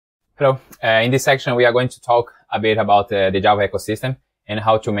Hello. In this section, we are going to talk a bit about the Java ecosystem and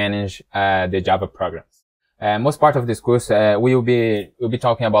how to manage the Java programs. Most part of this course, we'll be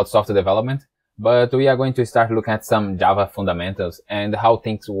talking about software development, but we are going to start looking at some Java fundamentals and how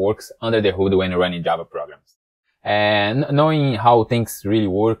things works under the hood when running Java programs. And knowing how things really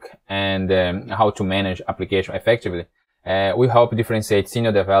work and how to manage application effectively will help differentiate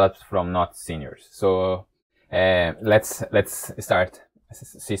senior developers from not seniors. So let's start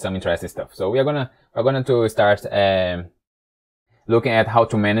see some interesting stuff. So we're gonna to start looking at how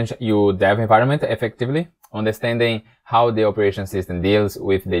to manage your dev environment effectively, understanding how the operation system deals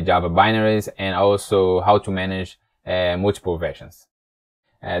with the Java binaries, and also how to manage multiple versions.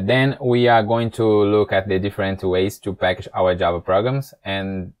 Then we are going to look at the different ways to package our Java programs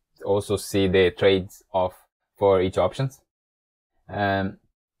and also see the trades-off for each options.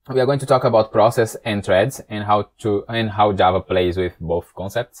 We are going to talk about process and threads and how Java plays with both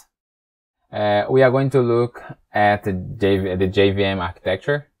concepts. We are going to look at the JVM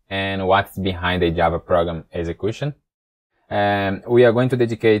architecture and what's behind the Java program execution. We are going to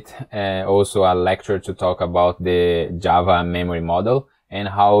dedicate also a lecture to talk about the Java memory model and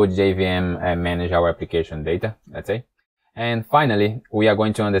how JVM manage our application data, let's say. And finally, we are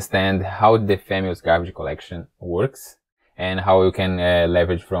going to understand how the famous garbage collection works and how you can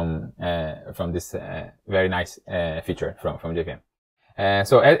leverage from this very nice feature from JVM.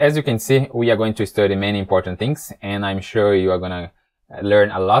 So as you can see, we are going to study many important things, and I'm sure you are going to learn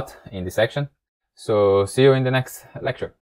a lot in this section. So see you in the next lecture.